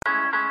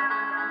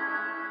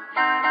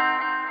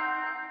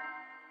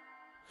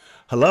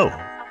Hello,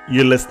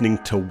 you're listening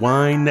to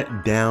Wine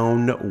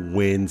Down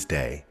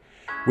Wednesday.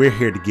 We're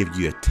here to give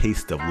you a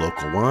taste of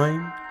local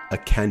wine, a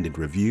candid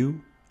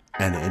review,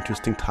 and an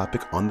interesting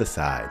topic on the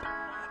side.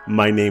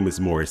 My name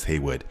is Morris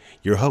Haywood,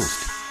 your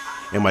host,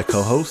 and my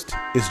co-host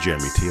is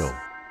Jeremy Teal.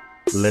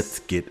 Let's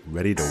get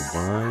ready to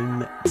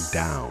wine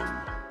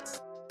down.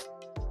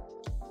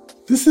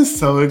 This is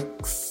so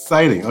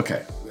exciting.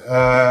 Okay,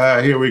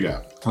 here we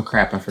go. Oh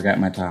crap, I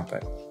forgot my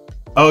topic.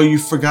 Oh, you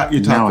forgot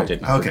your topic? No, I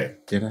didn't. Okay.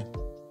 Did I?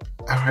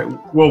 All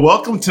right. Well,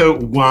 welcome to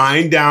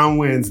Wine Down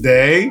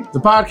Wednesday.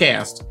 The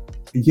podcast.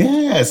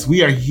 Yes,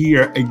 we are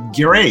here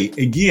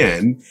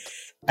again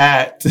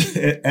at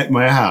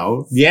my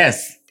house.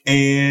 Yes.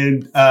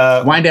 And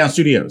Wine Down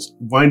Studios.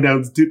 Wine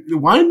Down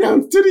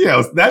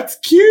Studios. That's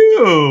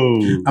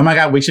cute. Oh my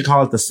God, we should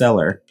call it the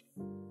cellar.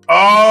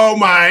 Oh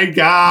my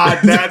God,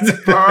 that's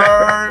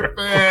perfect.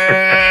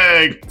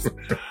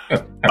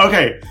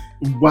 Okay.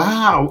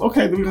 Wow.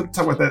 Okay, then we're going to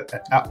talk about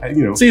that.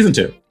 Season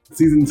 2.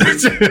 Season 2.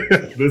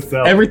 The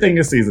cellar. Everything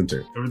is season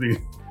 2. Everything is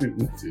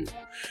season 2.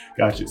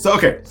 Gotcha. So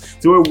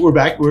we're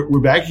back. We're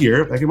back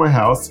here, back in my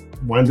house.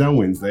 Wine Down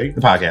Wednesday.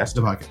 The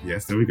podcast.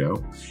 Yes, there we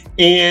go.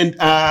 And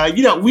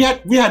we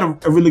had a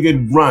really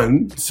good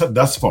run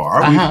thus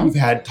far. Uh-huh. We've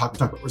had talked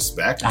about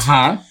respect.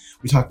 Uh-huh.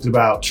 We talked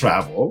about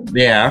travel.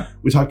 Yeah.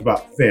 We talked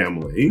about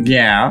family.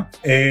 Yeah.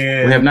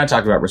 And we have not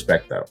talked about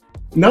respect though.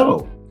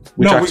 No.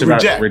 We talked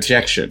about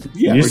rejection.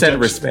 Yeah, you rejection. Said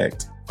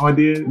respect. Oh, I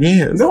did?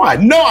 Yes. No, I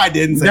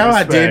didn't say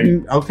respect. I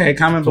didn't. Okay,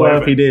 comment below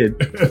if he did.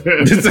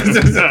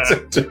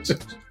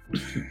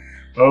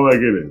 Oh my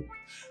goodness.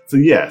 So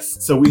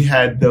yes, so we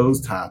had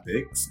those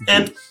topics.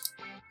 And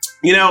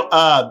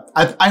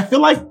I feel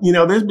like,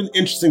 there's been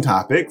interesting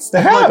topics.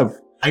 I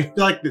feel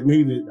like that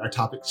maybe our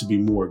topic should be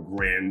more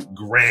grand.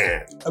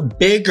 A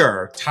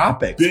bigger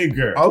topic.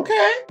 Bigger.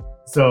 Okay.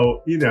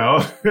 So,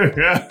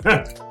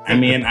 I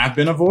mean, I've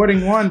been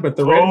avoiding one, but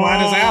the red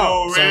wine is out.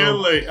 Oh,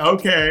 really? So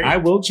okay. I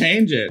will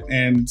change it,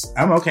 and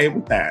I'm okay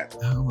with that.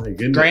 Oh my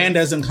goodness. Grand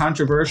as in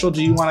controversial.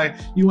 Do you want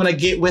to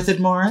get with it,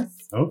 Morris?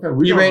 Okay.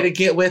 You ready to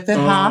get with it,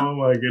 huh? Oh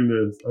my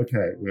goodness.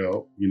 Okay.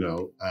 Well,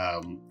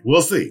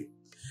 we'll see.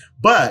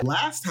 But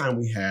last time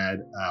we had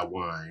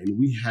wine,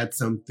 we had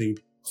something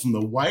from the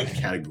white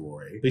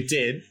category. We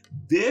did.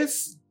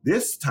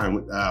 This time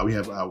we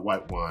have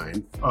white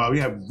wine. We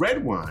have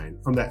red wine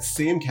from that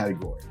same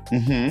category.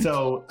 Mm-hmm.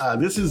 So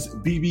this is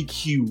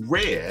BBQ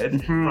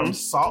Red from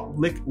Salt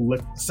Lick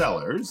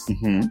Cellars,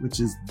 which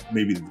is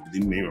maybe the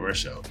name of our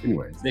show.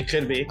 Anyways, it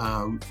could be.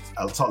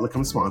 Salt Lick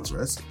come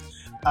sponsor us.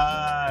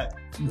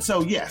 So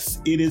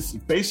yes, it is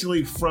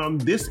basically from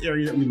this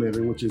area that we live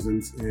in, which is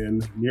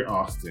in near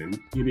Austin.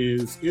 It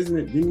is, isn't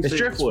it? It's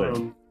Driftwood.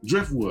 From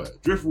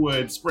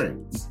Driftwood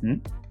Springs. Mm-hmm.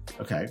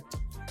 Okay.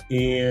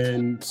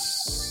 And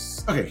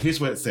okay, here's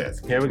what it says.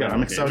 Here we go.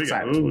 I'm so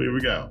excited. Ooh, here we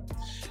go.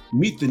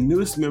 Meet the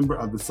newest member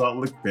of the Salt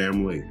Lick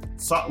family.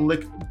 Salt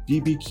Lick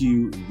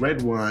BBQ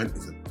red wine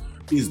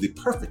is the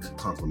perfect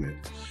complement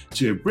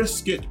to a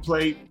brisket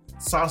plate,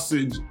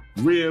 sausage,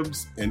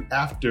 ribs, and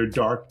after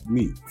dark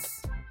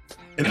meats.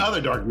 And other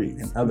dark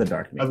meats.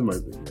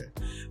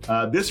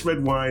 This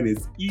red wine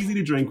is easy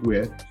to drink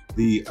with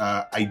the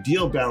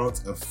ideal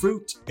balance of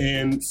fruit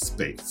and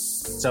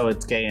space. So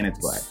it's gay and it's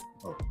black.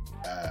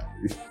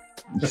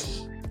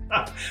 It's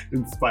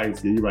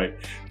spicy. You're right.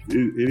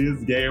 It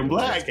is gay and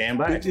black. It's gay and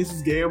black. This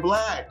is gay and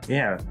black.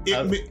 Yeah.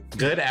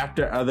 Good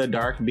after other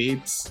dark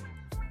meats.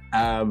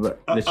 Other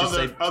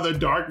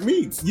dark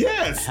meats.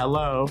 Yes.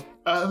 Hello.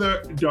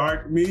 Other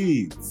dark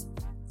meats.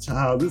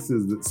 Child, this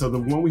is the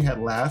one we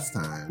had last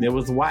time. It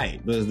was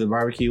white. It was the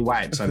barbecue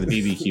white. Sorry, the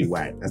BBQ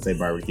white. I say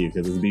barbecue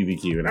because it's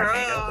BBQ and I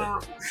can't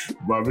help it.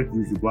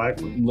 Barbecue's the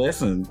black one.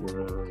 Listen.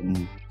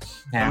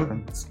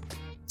 Happens.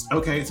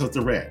 Okay, so it's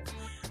a red.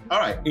 All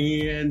right,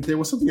 and there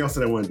was something else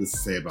that I wanted to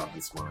say about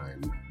this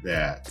wine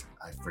that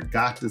I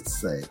forgot to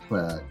say,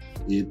 but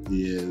it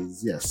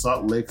is,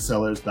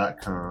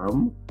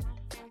 saltlickcellars.com.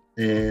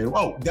 And,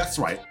 that's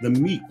right, the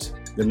meat.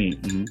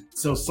 Mm-hmm.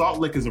 So Salt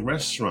Lick is a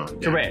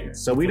restaurant. Correct.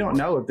 So we don't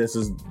know if this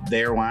is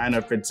their wine or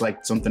if it's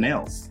like something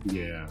else.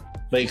 Yeah.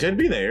 But it could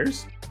be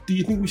theirs. Do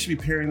you think we should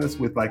be pairing this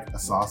with like a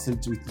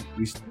sausage?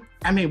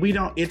 I mean,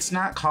 it's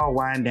not called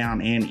Wine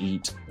Down and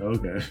Eat.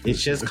 Okay.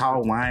 It's just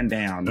called Wine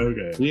Down.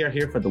 Okay. We are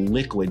here for the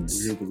liquids.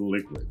 We're here for the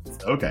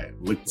liquids. Okay.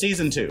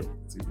 Season 2.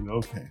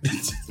 Okay.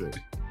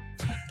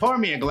 Pour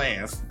me a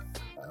glass.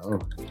 Oh.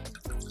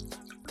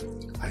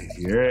 I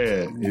hear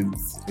it.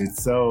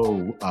 It's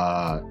so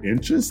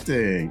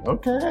interesting.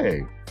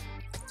 Okay.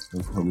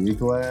 Pour me a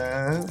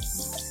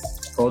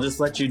glass. I'll just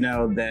let you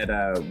know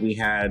that we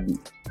had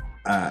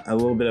a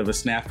little bit of a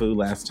snafu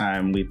last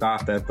time. We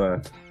thought that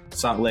the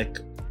Salt Lick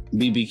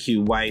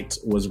BBQ White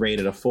was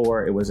rated a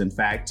 4. It was in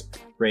fact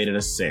rated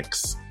a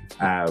 6.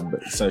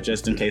 So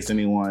just in case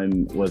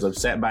anyone was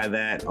upset by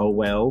that, oh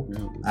well.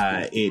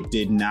 It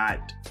did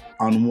not,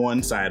 on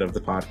one side of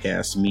the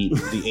podcast, meet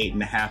the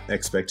 8.5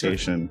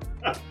 expectation.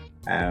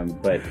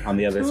 But on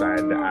the other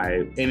side,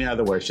 in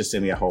other words, just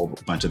send me a whole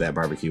bunch of that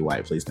barbecue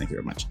white, please. Thank you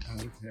very much.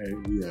 Okay,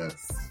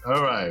 yes.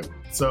 All right.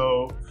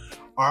 So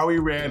Are we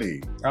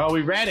ready? Are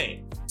we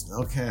ready?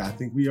 Okay, I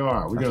think we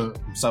are. We're gonna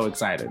I'm so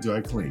excited. do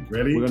our clink.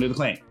 Ready? We're gonna do the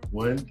clink.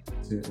 1,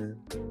 2.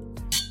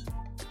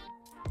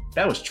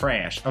 That was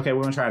trash. Okay,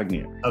 we're gonna try it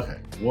again. Okay,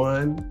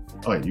 1.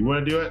 Oh, wait, you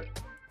want to do it?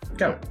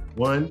 Go.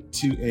 1,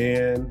 2,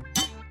 and.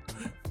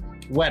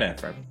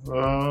 Whatever.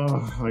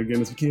 Oh my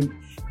goodness, we're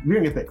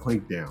gonna get that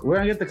clink down. We're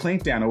gonna get the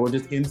clink down, or we'll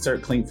just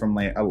insert clink from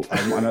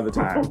another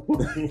time.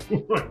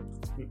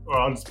 Or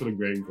I'll just put a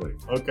grain clink.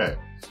 Okay.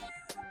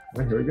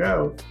 Well, here we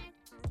go.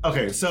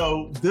 Okay,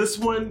 so this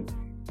one,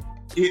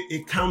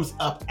 it comes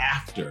up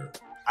after.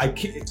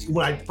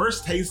 When I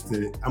first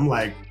tasted it, I'm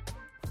like,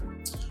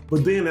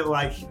 but then it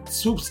like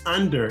swoops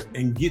under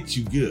and gets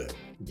you good.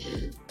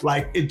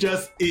 Like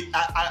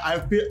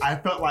I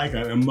felt like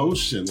an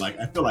emotion. Like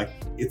I feel like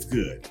it's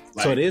good.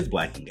 Like, So it is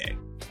black and gay.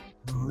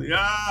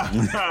 Yeah.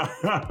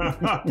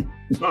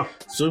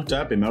 Souped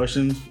up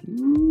emotions.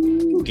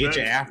 Get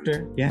you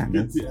after. Yeah.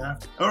 Yeah.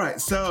 All right.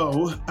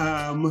 So,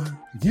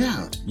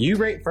 yeah. You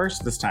rate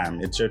first this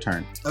time. It's your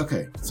turn.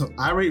 Okay. So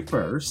I rate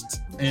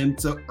first, and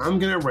so I'm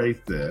gonna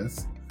rate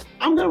this.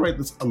 I'm gonna rate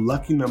this a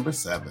lucky number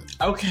 7.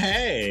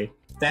 Okay.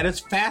 That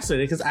is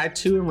fascinating because I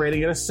too am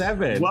rating it a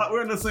 7. What?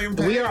 We're on the same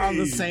page. We are on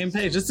the same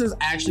page. This is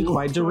actually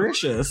quite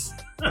delicious.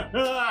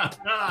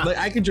 Like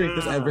I could drink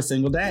this every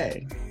single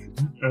day.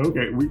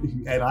 Okay,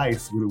 we add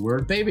ice. Would it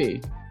work? Baby,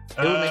 it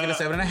would make it a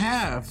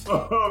 7.5.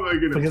 Oh my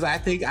goodness! Because I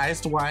think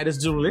iced wine is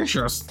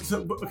delicious.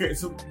 So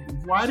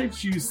why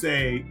did you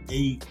say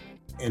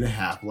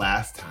 8.5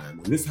 last time?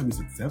 And this time you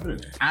said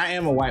 7.5. I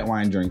am a white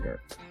wine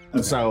drinker.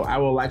 Okay. So I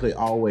will likely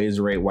always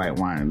rate white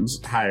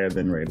wines higher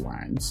than red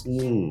wines.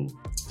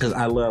 Because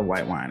I love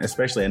white wine,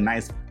 especially a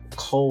nice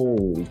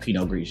cold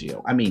Pinot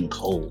Grigio. I mean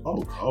cold.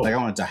 Oh, cold. Like I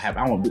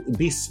want it to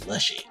be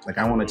slushy. Like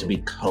I want it to be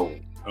cold.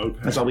 Okay.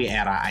 That's why we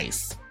add our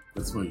ice.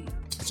 That's funny.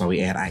 That's why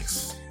we add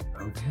ice.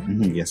 Okay.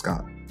 Mm-hmm. Yes,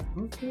 God.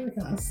 Okay,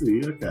 I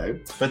see.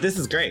 Okay. But this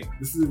is great.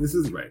 This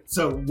is great.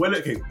 So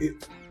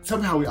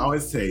somehow we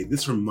always say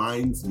this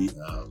reminds me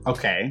of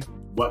Okay.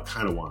 what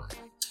kind of wine.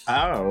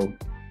 Oh.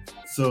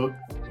 So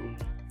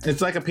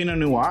It's like a Pinot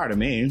Noir to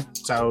me.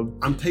 So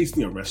I'm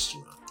tasting a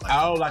restaurant.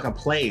 like a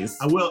place.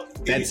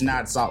 That's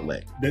not Salt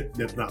Lake.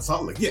 That's not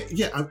Salt Lake.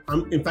 Yeah.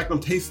 In fact, I'm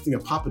tasting a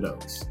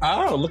Papados.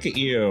 Oh, look at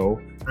you.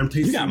 I'm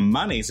tasting. You got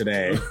money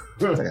today.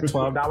 It's like a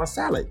 $12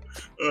 salad.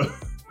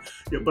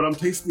 Yeah, but I'm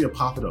tasting a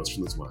Papados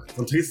from this wine.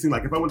 So I'm tasting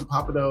like if I went to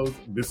Papados,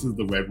 this is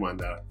the red wine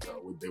that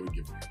they would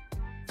give me.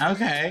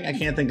 Okay, I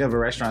can't think of a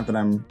restaurant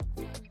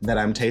that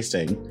I'm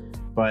tasting,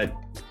 but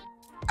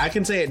I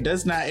can say it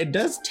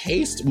does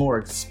taste more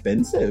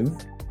expensive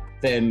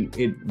than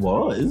it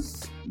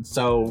was.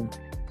 So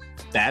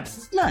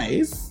that's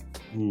nice.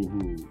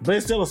 Mm-hmm. But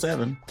it's still a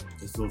 7.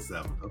 It's still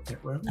 7. Okay,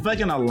 well. I feel like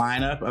in a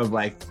lineup of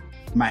like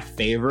my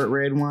favorite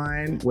red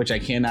wine, which I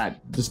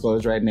cannot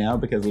disclose right now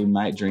because we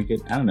might drink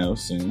it, I don't know,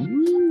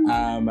 soon.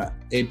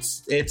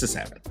 It's a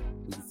 7.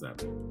 It's a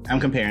 7. I'm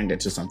comparing it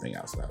to something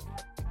else though.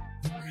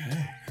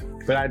 Okay.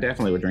 But I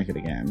definitely would drink it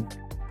again.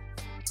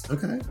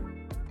 Okay.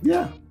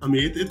 Yeah. I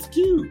mean, it's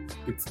cute.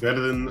 It's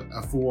better than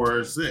a 4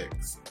 or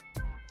 6.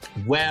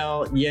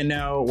 Well, you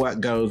know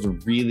what goes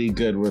really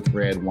good with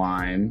red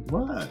wine?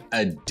 What?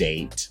 A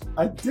date.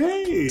 A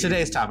date.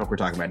 Today's topic, we're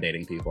talking about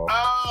dating people.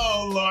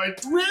 Oh, Lord.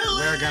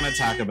 Really? We're going to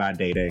talk about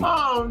dating.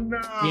 Oh,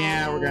 no.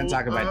 Yeah, we're going to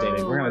talk about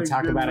dating. We're going to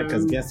talk about it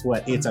because guess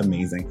what? It's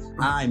amazing.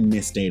 I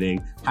miss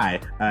dating.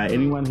 Hi.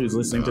 Anyone who's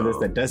listening to this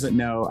that doesn't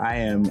know, I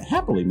am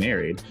happily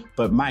married,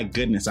 but my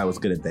goodness, I was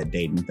good at that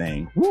dating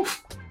thing.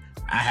 Woof.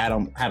 I had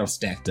them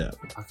stacked up.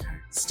 Okay.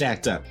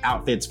 Stacked up.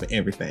 Outfits for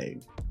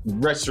everything.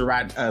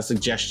 Restaurant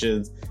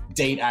suggestions,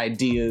 date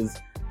ideas.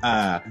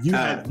 You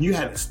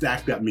had it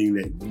stacked up, meaning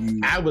that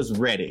you. I was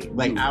ready.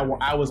 Like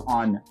I was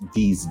on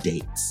these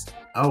dates.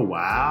 Oh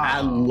wow!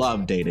 I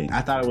love dating. I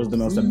thought it was the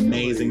most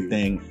amazing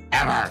thing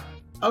ever.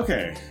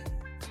 Okay,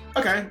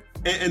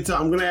 and so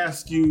I'm gonna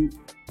ask you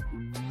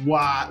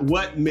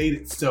what made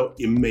it so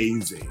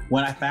amazing?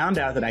 When I found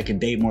out that I could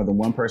date more than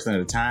one person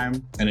at a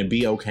time and it'd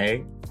be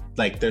okay.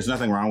 Like, there's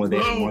nothing wrong with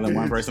dating more than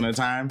one person at a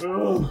time.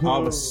 I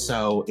was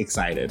so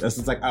excited. It's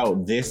just like, oh,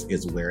 this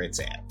is where it's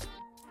at.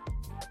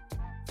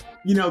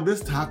 You know,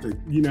 this topic,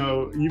 you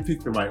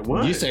picked the right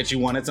one. You said you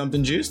wanted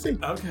something juicy.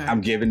 Okay.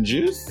 I'm giving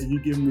juice. And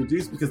you giving me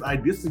juice because I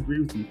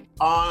disagree with you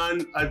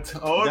on a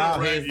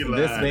total regular.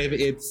 This,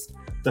 baby, it's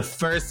the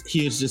first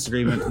huge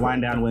disagreement.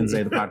 Wind Down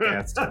Wednesday, the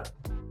podcast.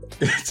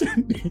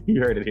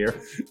 You heard it here.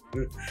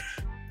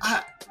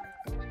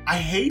 I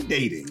hate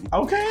dating.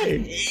 Okay. I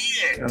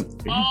hate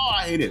it. Oh,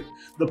 I hate it.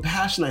 The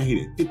passion, I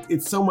hate it.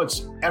 It's so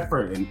much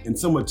effort and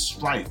so much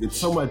strife. It's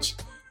so much.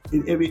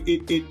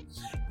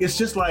 It's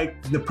just like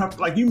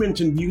like you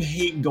mentioned, you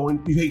hate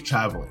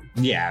traveling.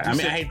 Yeah, I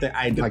hate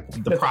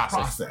the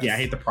process. Yeah, I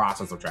hate the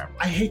process of traveling.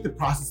 I hate the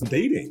process of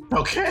dating.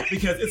 Okay.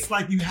 Because it's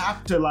like you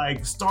have to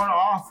like start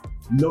off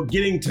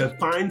getting to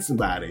find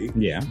somebody.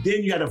 Yeah.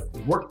 Then you got to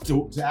work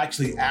to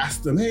actually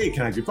ask them, hey,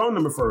 can I have your phone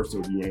number first,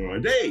 or do you want to go on a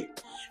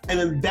date? And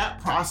then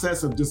that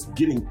process of just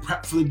getting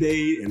prepped for the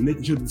date and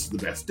making sure this is the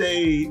best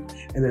date,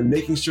 and then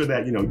making sure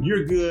that, you know,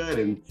 you're good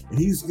and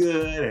he's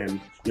good, and,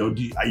 you know,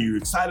 are you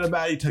excited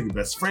about it? You tell your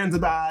best friends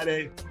about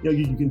it. You know,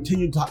 you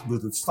continue to talk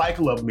with the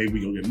cycle of maybe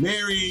we're gonna get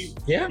married.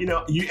 Yeah. You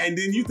know, and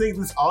then you think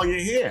this all in your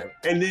head.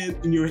 And then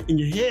in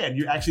your head,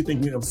 you're actually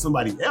thinking of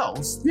somebody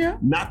else,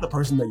 not the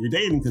person that you're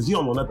dating, because you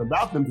don't know nothing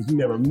about them because you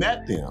never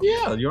met them.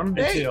 Yeah, you're on a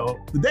date. Until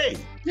the date.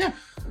 Yeah.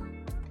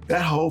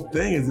 That whole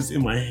thing is just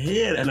in my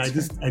head, and I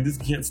just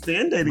can't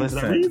stand dating for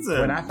that reason.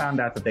 When I found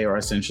out that they were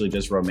essentially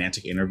just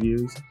romantic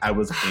interviews, I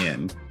was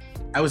in.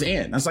 I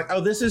was like,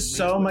 oh, this is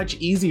so much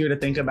easier to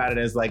think about it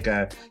as like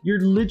you're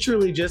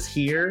literally just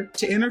here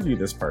to interview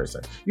this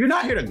person. You're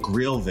not here to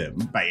grill them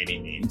by any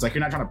means. Like,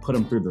 you're not trying to put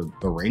them through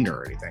the ringer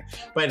or anything,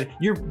 but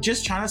you're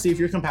just trying to see if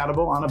you're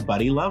compatible on a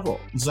buddy level.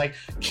 It's like,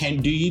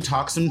 do you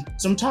talk some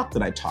talk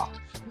that I talk?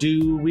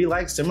 Do we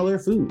like similar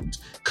foods?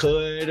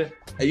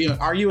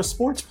 Are you a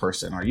sports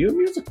person? Are you a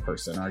music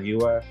person?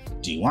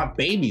 Do you want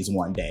babies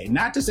one day?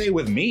 Not to say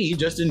with me,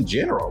 just in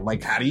general.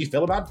 Like, how do you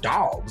feel about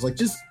dogs? Like,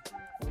 just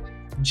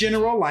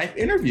general life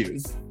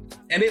interviews.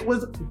 And it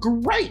was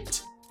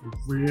great.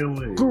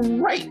 Really?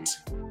 Great.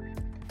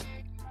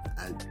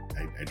 I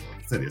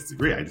don't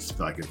disagree. I just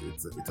feel like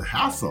it's a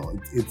hassle.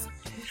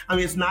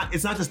 It's not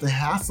just a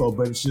hassle,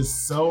 but it's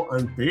just so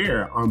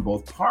unfair on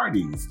both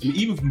parties. I mean,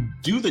 even if you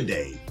do the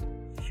date,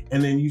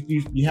 and then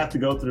you have to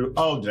go through,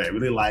 oh, did I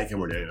really like him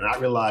or did I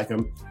not really like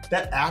him?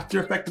 That after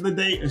effect of the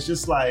date is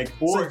just like,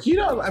 or...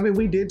 So,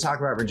 we did talk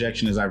about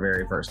rejection as our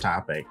very first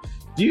topic.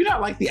 Do you not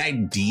like the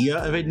idea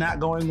of it not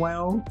going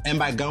well? And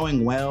by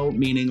going well,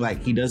 meaning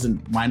like he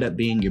doesn't wind up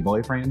being your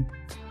boyfriend?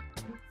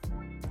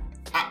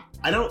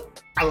 I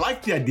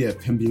like the idea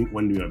of him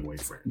wanting to be my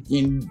boyfriend.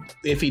 And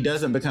if he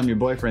doesn't become your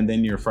boyfriend,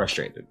 then you're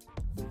frustrated.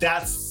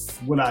 That's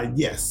what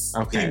yes.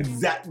 Okay.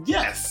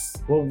 Yes.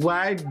 Well,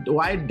 why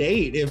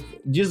date if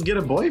just get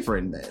a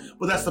boyfriend then?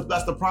 Well, that's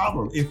the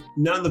problem. If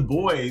none of the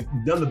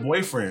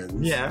boyfriends,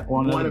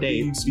 want to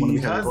date, want to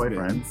become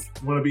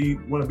boyfriends,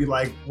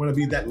 want to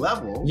be that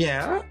level,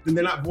 then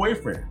they're not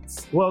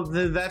boyfriends. Well,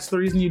 that's the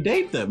reason you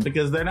date them,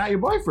 because they're not your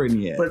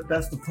boyfriend yet. But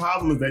that's the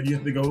problem, is that you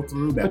have to go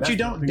through that. But you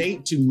don't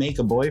date to make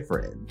a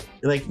boyfriend.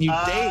 Like, you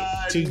date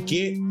to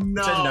get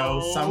to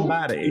know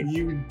somebody.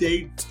 You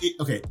date,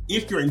 okay,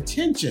 if your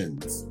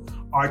intentions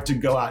are to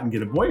go out and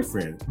get a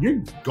boyfriend,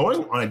 you're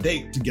going on a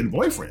date to get a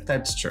boyfriend.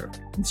 That's true.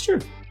 It's true.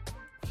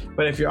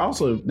 But if you're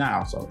also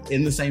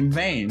in the same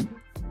vein,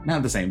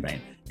 in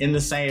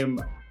the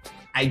same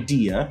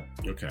idea,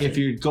 if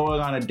you're going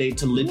on a date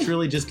to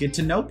literally just get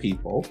to know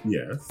people,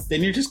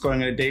 then you're just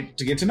going on a date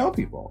to get to know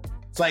people.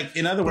 It's like,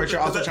 in other words, you're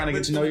also trying to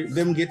get to know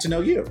them, get to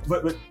know you.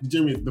 But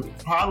Jeremy, the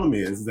problem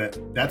is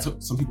that's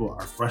what some people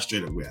are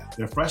frustrated with.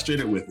 They're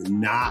frustrated with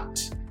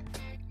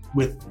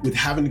with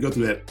having to go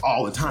through that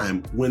all the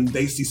time when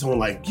they see someone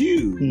like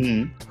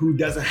you who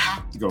doesn't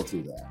have to go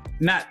through that.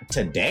 Not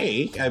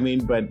today.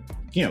 But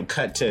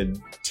cut to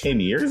 10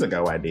 years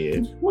ago, I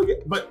did. Well, yeah,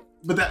 but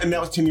that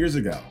was 10 years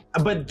ago.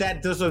 But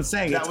that's what I'm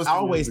saying. It's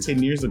always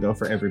 10 years ago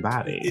for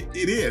everybody.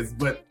 It is,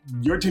 but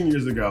your 10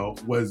 years ago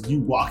was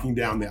you walking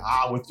down the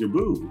aisle with your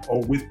boo,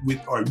 or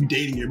or you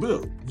dating your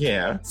boo.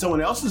 Yeah.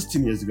 Someone else's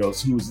 10 years ago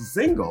who was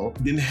single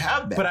didn't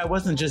have that. But I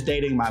wasn't just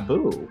dating my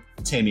boo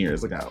 10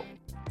 years ago.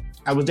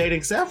 I was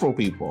dating several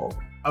people.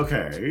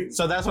 Okay.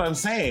 So that's what I'm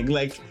saying.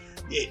 Like,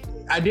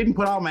 I didn't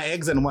put all my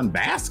eggs in one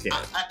basket.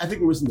 I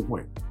think we're missing the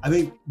point. I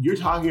think you're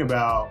talking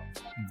about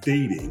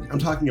dating. I'm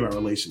talking about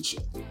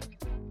relationship.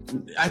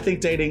 I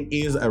think dating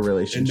is a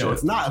relationship. And no,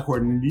 it's not,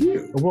 according to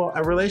you. Well,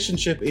 a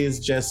relationship is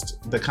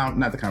just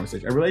not the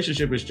conversation. A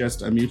relationship is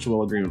just a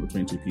mutual agreement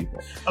between two people.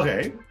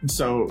 Okay.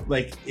 So,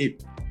 like,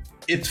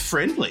 it's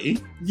friendly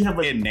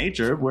in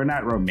nature. We're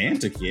not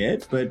romantic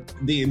yet, but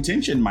the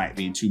intention might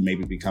be to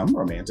maybe become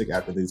romantic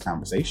after these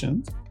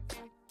conversations.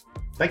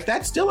 Like,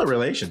 that's still a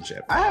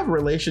relationship. I have a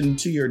relation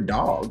to your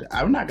dog.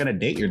 I'm not going to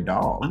date your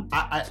dog.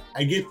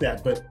 I get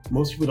that, but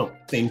most people don't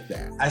think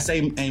that.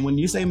 And when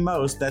you say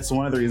most, that's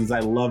one of the reasons I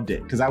loved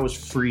it, because I was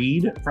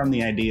freed from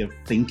the idea of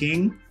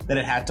thinking that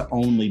it had to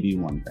only be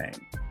one thing.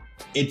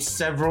 It's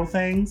several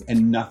things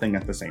and nothing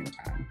at the same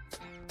time.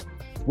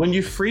 When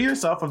you free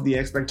yourself of the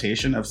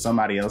expectation of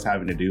somebody else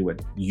having to do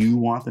what you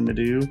want them to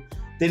do,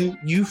 then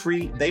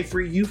they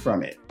free you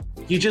from it.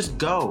 You just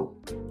go,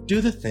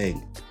 do the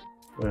thing.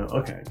 Well,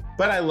 okay.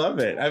 But I love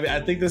it. I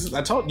think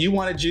I told you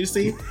wanted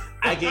juicy.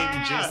 I gave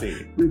you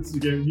juicy.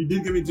 You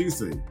did give me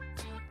juicy.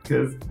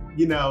 Because,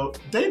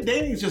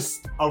 dating is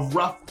just a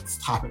rough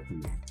topic for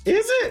me.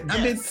 Is it?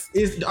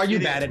 Yes. Are you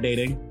bad at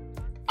dating?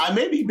 I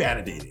may be bad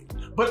at dating.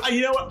 But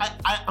you know what?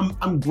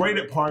 I'm great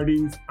at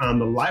parties. I'm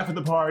the life of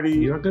the party.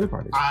 You're good at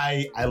parties.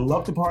 I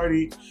love to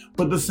party.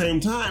 But at the same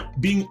time,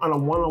 being on a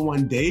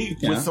one-on-one date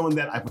with someone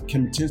that I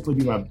can potentially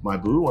be my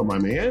boo or my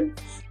man,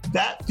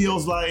 that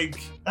feels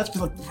like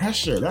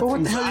pressure. That's but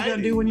what the hell are you anxiety.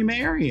 gonna do when you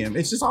marry him?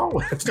 It's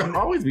gonna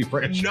always be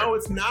pressure. No,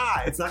 it's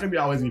not. It's not going to be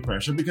always be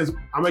pressure because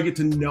I'm going to get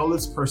to know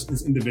this person,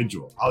 this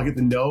individual. I'll get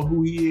to know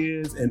who he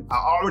is, and I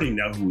already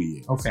know who he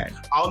is. Okay.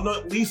 I'll know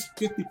at least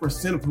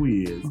 50% of who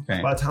he is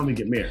by the time we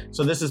get married.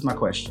 So this is my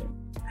question.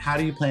 How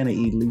do you plan to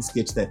at least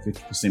get to that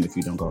 50% if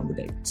you don't go on the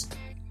dates?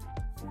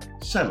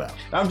 Shut up.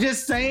 I'm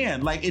just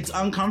saying, like, it's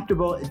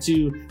uncomfortable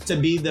to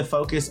be the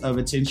focus of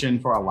attention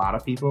for a lot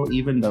of people,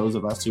 even those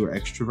of us who are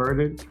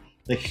extroverted.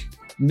 Like,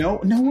 no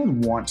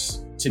one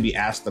wants to be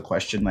asked the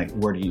question, like,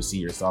 where do you see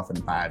yourself in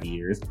 5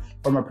 years?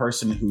 From a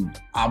person who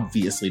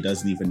obviously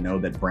doesn't even know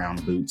that brown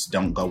boots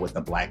don't go with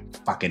a black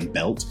fucking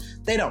belt.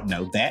 They don't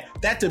know that.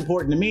 That's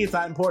important to me. It's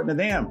not important to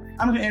them.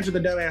 I'm going to answer the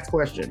dumbass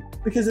question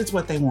because it's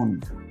what they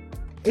want to know.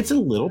 It's a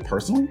little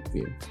personal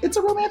interview. It's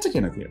a romantic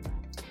interview.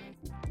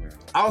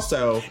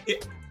 Also,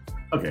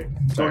 okay,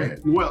 go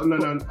ahead. Well, no,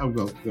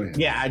 go ahead.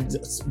 Yeah,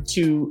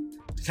 to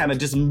kind of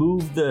just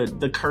move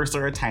the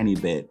cursor a tiny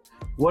bit.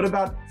 What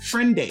about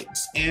friend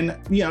dates and,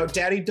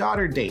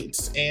 daddy-daughter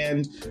dates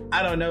and,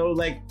 I don't know,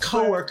 like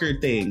coworker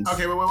things?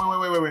 Okay,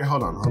 wait.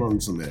 Hold on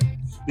just a minute.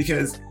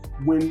 Because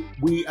when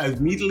we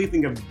immediately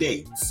think of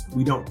dates,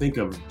 we don't think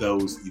of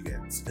those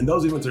events. And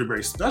those events are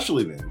very special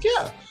events.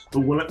 Yeah.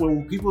 But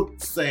when people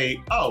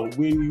say, oh,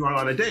 when you are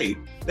on a date,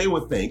 they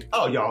would think,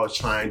 oh, y'all are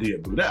trying to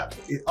get booed up.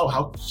 Oh,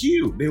 how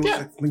cute. They would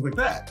think things like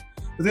that.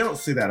 But they don't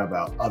say that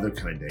about other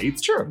kind of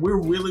dates. Sure. We're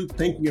really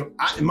thinking of,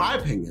 in my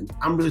opinion,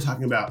 I'm really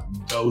talking about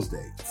those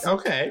dates.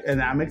 Okay,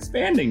 and I'm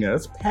expanding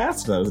us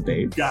past those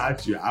dates.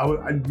 Gotcha.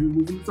 You're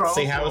moving the throttle.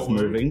 See how it's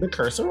moving the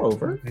cursor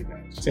over? Okay,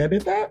 gotcha. See, I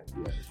did that?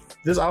 Yes.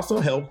 This also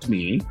helped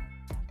me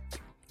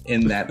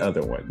in that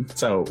other one.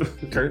 So,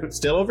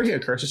 still over here.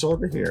 Cursor still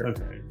over here.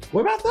 Okay.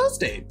 What about those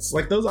dates?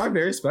 Like, those are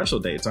very special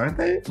dates, aren't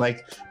they?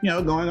 Like,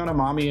 going on a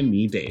mommy and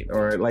me date,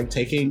 or like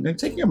taking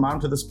your mom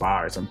to the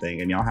spa or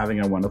something, and y'all having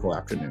a wonderful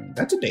afternoon.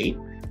 That's a date.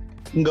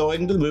 And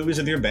going to the movies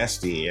with your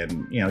bestie,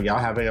 and y'all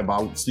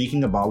having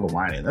sneaking a bottle of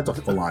wine in. That's a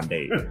full-on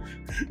date.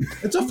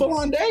 It's a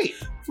full-on date.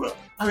 Well,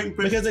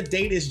 because a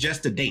date is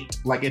just a date.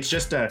 Like, it's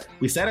just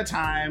we set a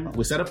time,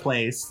 we set a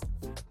place,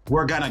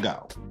 we're gonna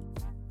go.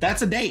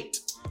 That's a date.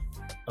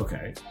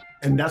 Okay.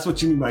 And that's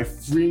what you mean by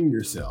freeing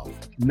yourself,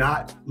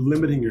 not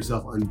limiting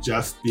yourself on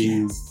just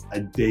being a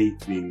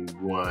date, being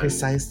one.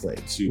 Precisely.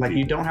 Like,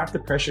 you don't have to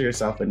pressure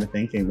yourself into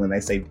thinking when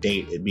they say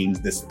date, it means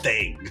this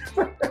thing.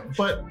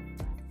 But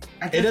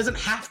it doesn't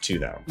have to,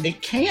 though.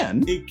 It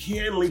can. It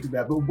can lead to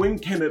that, but when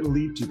can it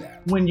lead to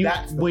that? When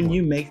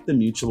you make the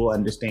mutual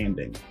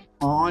understanding.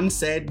 On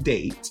said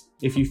date,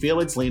 if you feel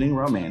it's leaning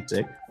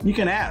romantic, you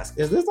can ask,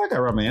 is this like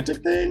a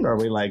romantic thing, or are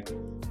we like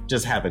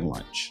just having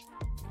lunch?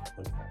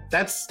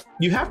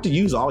 You have to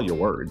use all your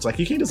words. Like,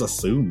 you can't just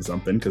assume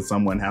something because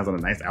someone has on a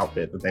nice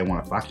outfit that they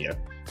want to fuck you.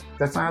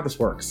 That's not how this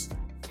works.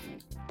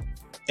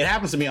 It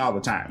happens to me all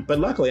the time, but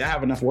luckily I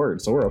have enough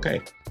words, so we're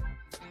okay.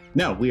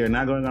 No, we are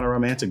not going on a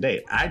romantic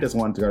date. I just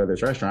wanted to go to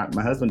this restaurant.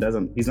 My husband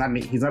he's not a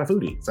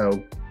foodie.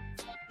 So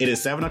it is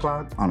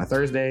 7:00 on a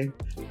Thursday.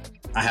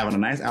 I have on a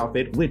nice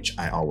outfit, which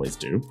I always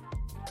do.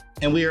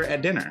 And we are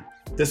at dinner.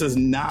 This is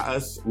not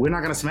us. We're not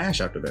going to smash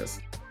after this.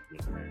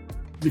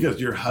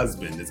 Because your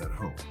husband is at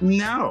home.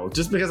 No,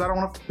 just because I don't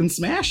want to fucking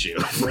smash you.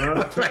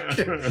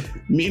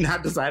 Me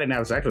not deciding to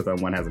have sex with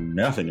someone has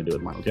nothing to do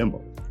with Michael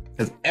Kimball. It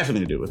has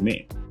everything to do with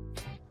me.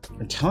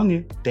 I'm telling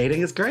you,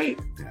 dating is great.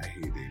 I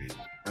hate dating.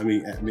 I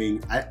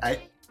mean,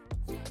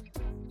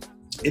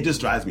 it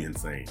just drives me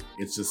insane.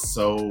 It's just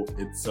so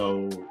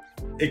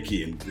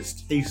icky and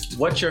distasteful.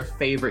 What's your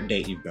favorite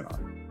date you've been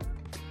on?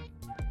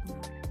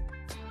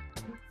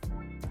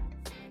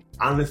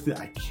 Honestly,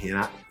 I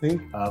cannot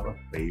think of a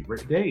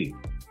favorite date.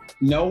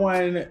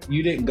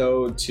 You didn't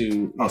go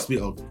to...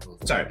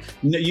 Sorry.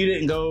 No, you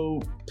didn't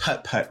go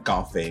putt-putt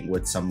golfing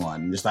with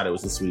someone. You just thought it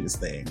was the sweetest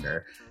thing.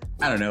 Or,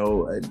 I don't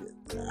know.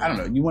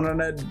 You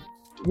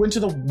went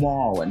to the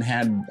mall and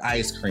had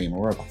ice cream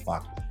or whatever the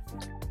fuck.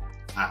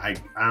 I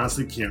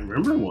honestly can't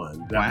remember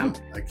one. Wow.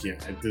 I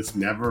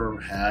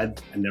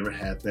never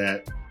had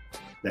that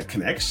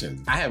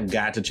connection. I have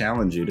got to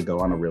challenge you to go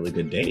on a really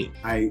good date.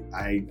 I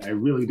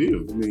really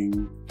do. I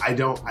mean,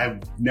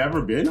 I've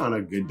never been on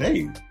a good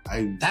date.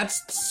 I'm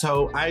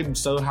so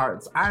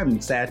hard.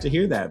 I'm sad to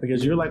hear that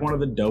because you're like one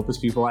of the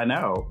dopest people I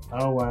know.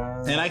 Oh,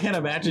 wow. And I can't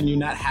imagine you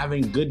not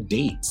having good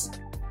dates.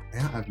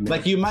 Yeah,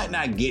 like, you might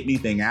not get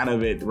anything out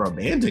of it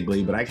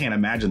romantically, but I can't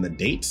imagine the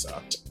date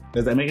sucked.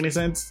 Does that make any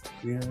sense?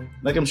 Yeah.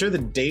 Like, I'm sure the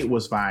date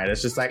was fine.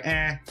 It's just like,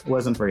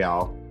 wasn't for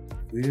y'all.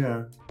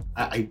 Yeah.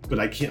 But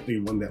I can't think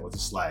of one that was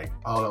just like,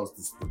 oh, that was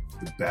just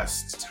the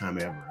best time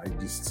ever.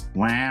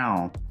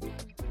 Wow.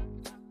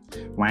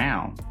 Okay.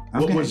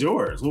 What was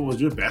yours? What was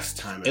your best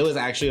time ever? It was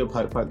actually a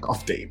putt-putt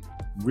golf date.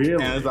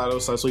 Really? And I thought it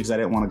was so sweet because I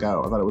didn't want to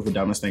go. I thought it was the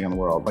dumbest thing in the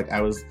world.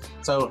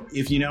 So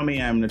if you know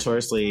me, I'm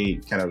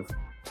notoriously kind of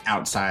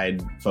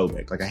outside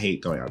phobic. Like, I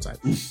hate going outside.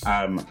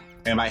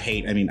 And by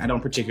hate, I mean, I don't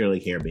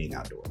particularly care being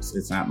outdoors.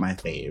 It's not my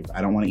fave.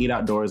 I don't want to eat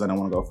outdoors. I don't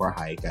want to go for a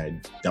hike.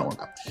 I don't want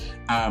to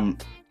go.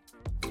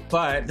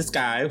 But this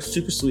guy was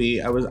super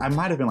sweet. I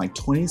might have been like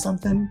 20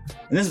 something.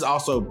 And this is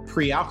also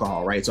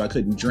pre-alcohol, right? So I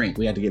couldn't drink.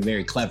 We had to get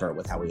very clever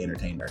with how we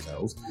entertained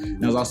ourselves.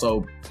 And it was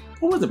also,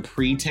 what was it,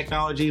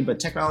 pre-technology? But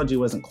technology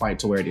wasn't quite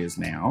to where it is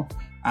now.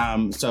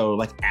 So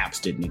like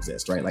apps didn't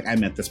exist, right? Like I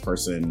met this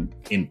person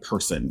in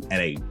person at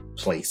a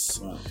place,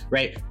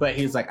 right? But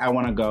he's like, I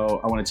want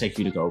to take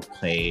you to go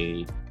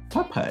play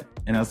putt-putt.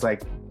 And I was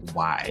like,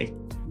 why?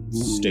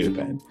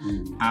 Stupid.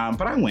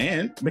 But I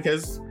went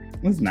because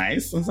it was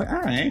nice. I was like,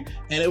 all right.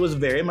 And it was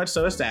very much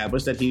so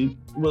established that he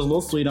was a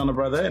little sweet on the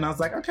brother. And I was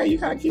like, okay, you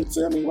kind of cute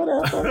to me,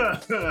 whatever.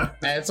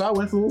 And so I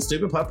went for a little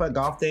stupid putt-putt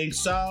golf thing.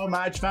 So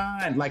much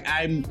fun. Like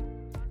I'm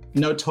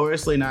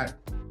notoriously not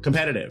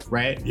competitive,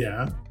 right?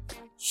 Yeah.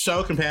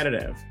 So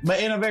competitive, but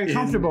in a very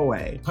comfortable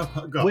way.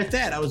 With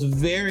that, I was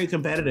very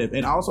competitive,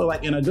 and also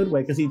like in a good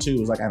way, because he too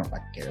was like, I don't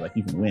fucking care, like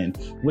you can win,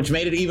 which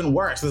made it even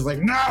worse. It's like,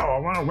 no, I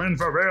want to win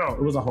for real.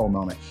 It was a whole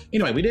moment.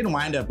 Anyway, we didn't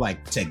wind up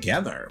like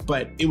together,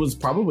 but it was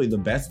probably the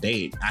best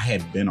date I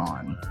had been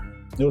on.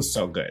 It was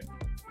so good.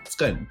 It's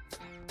good.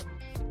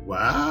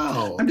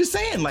 Wow. I'm just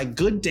saying, like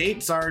good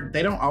dates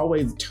they don't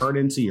always turn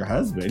into your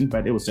husband,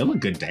 but it was still a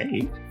good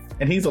date,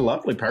 and he's a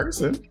lovely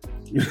person.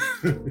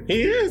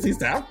 He is. He's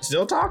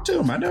still talk to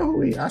him. I know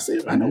who I see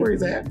him. I know where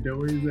he's at. Know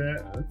where he's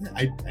at.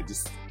 Okay.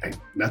 I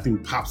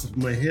nothing pops up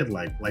in my head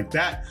like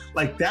that.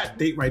 Like that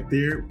date right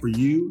there for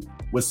you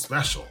was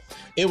special.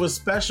 It was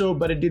special,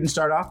 but it didn't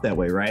start off that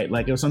way, right?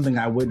 Like it was something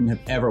I wouldn't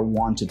have ever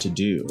wanted to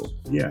do.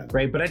 Yeah.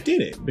 Right. But I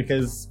did it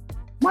because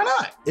why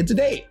not? It's a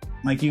date.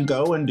 Like you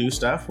go and do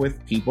stuff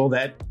with people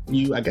that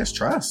you, I guess,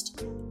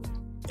 trust.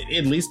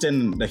 At least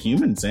in the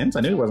human sense. I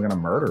knew he wasn't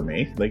going to murder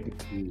me. Like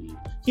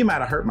he might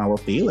have hurt my little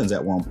feelings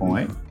at one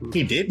point.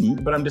 He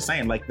didn't, but I'm just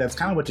saying, like, that's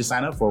kind of what you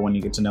sign up for when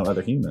you get to know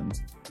other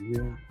humans.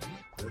 Yeah,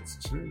 that's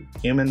true.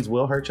 Humans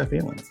will hurt your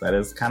feelings. That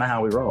is kind of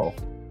how we roll.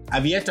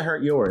 I've yet to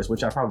hurt yours,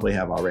 which I probably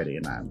have already,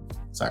 and I'm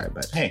sorry,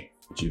 but hey,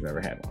 if you've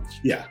ever had one.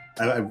 Yeah,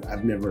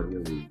 I've never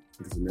really.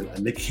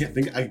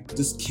 I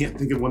just can't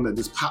think of one that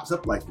just pops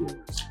up like yours.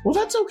 Well,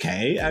 that's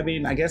okay. I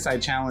mean, I guess I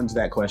challenge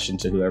that question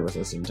to whoever's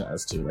listening to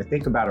us too. Like,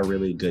 think about a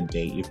really good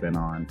date you've been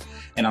on,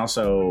 and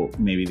also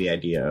maybe the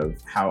idea of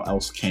how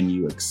else can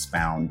you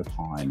expound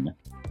upon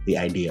the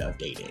idea of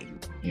dating,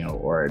 you know,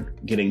 or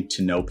getting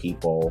to know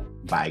people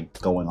by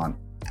going on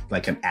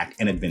like an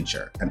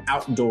adventure, an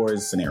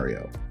outdoors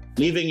scenario,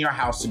 leaving your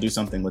house to do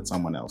something with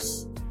someone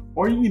else.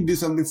 Or you can do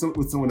something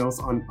with someone else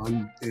on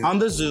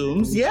the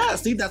Zooms. Yeah,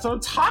 see, that's what I'm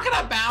talking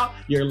about.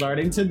 You're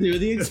learning to do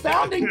the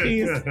expounding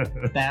piece.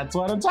 That's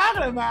what I'm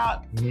talking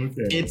about. Okay.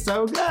 It's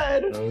so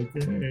good.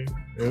 Okay.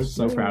 I'm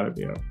so proud of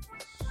you.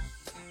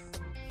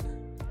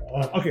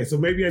 Okay, so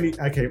maybe I need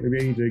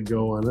to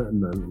go on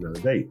another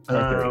date.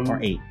 Or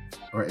 8.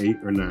 Or 8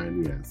 or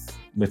 9, yes.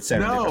 With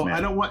 7 different men. I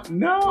don't want...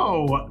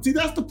 No! See,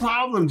 that's the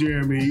problem,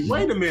 Jeremy.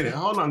 Wait a minute.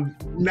 Hold on.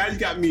 Now you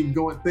got me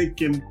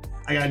thinking...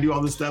 I gotta do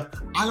all this stuff.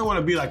 I don't want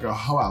to be like a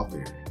hoe out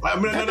there. Like,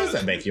 that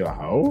doesn't make you a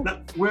hoe.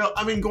 Well,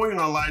 I mean, going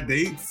on a lot of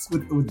dates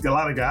with a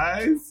lot of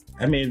guys.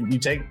 I mean, you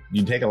take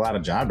a lot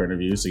of job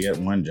interviews to get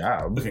one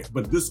job. Okay,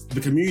 but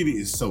the community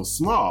is so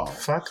small.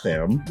 Fuck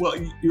them. Well,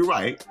 you're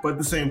right, but at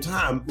the same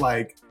time,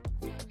 like,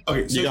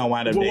 okay, so you're gonna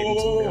wind up dating.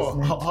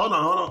 Hold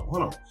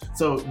on.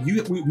 So we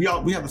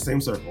have the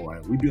same circle,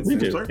 right? We do the same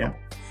circle. Yeah.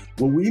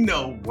 Well, we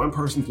know one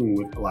person's been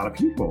with a lot of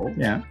people.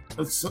 Yeah.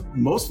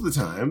 Most of the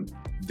time,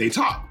 they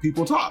talk.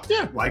 People talk.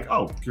 Yeah. Like,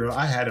 oh, girl,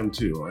 I had him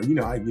too, or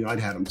I'd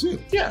had him too.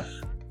 Yeah.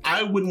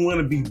 I wouldn't want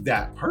to be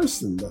that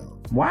person though.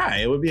 Why?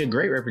 It would be a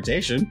great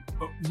reputation.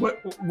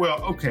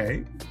 Well,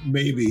 okay,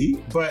 maybe,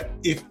 but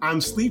if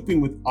I'm sleeping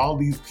with all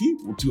these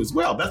people too as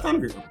well, that's not a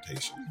great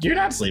reputation. You're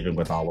not sleeping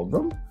with all of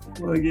them.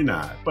 Well, you're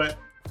not, but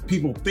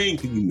people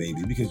think that you may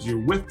be because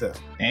you're with them.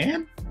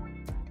 And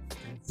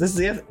this is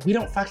the other. We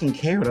don't fucking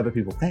care what other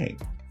people think.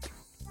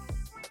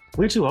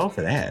 We're too old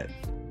for that.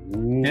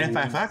 Ooh, and if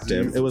I fucked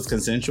him, it was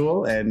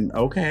consensual and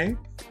okay.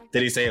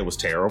 Did he say it was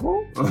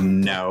terrible?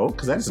 No,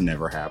 because that has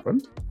never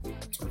happened.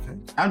 Okay.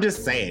 I'm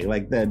just saying,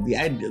 like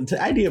the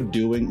idea of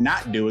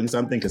not doing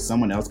something because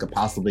someone else could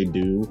possibly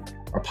do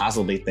or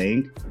possibly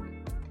think,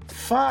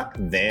 fuck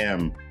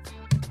them.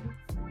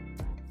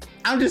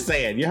 I'm just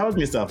saying, you're holding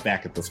yourself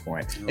back at this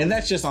point. And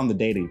that's just on the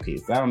dating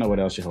piece. I don't know what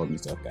else you're holding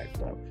yourself back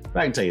from. But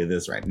I can tell you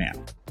this right now.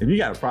 If you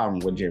got a problem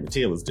with what Jeremy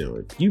Teal is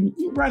doing, you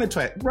run it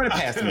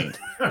past me.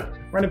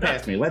 Run it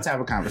past me. Let's have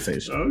a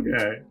conversation.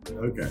 Okay.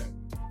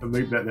 That's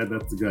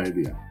a good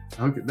idea.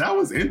 Okay, that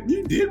was it.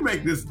 You did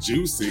make this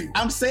juicy.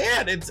 I'm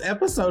saying it's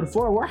episode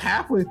 4. We're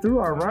halfway through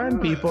our run,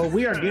 people.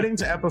 We are getting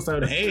to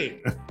episode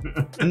 8.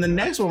 And the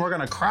next one, we're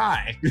going to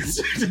cry.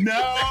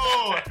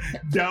 No,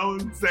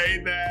 don't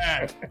say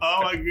that. Oh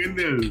my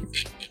goodness,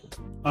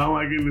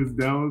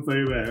 don't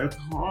say that. It's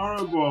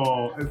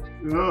horrible.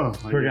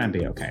 We're going to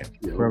be okay.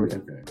 Yeah, we're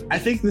okay. I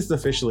think this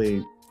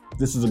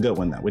is a good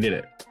one, though. We did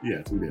it.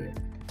 Yes, we did.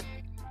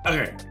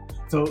 Okay,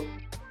 so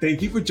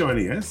thank you for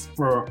joining us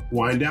for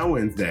Wind Down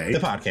Wednesday, the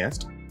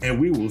podcast. And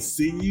we will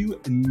see you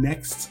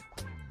next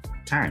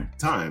time.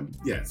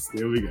 Yes,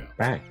 there we go.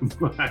 Bye.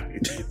 Bye.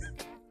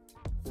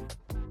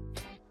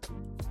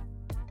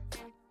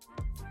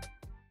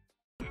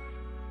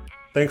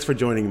 Thanks for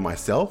joining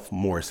myself,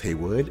 Morris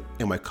Haywood,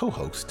 and my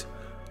co-host,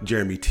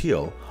 Jeremy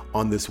Teal,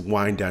 on this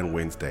Wind Down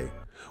Wednesday.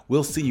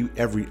 We'll see you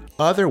every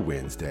other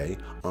Wednesday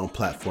on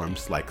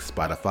platforms like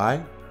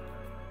Spotify,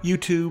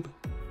 YouTube,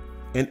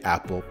 and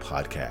Apple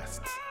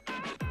Podcasts.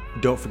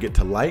 Don't forget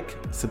to like,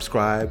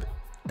 subscribe,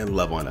 and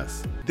love on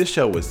us. This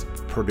show was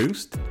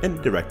produced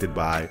and directed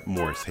by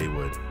Morris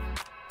Haywood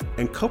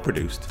and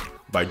co-produced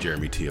by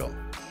Jeremy Teal.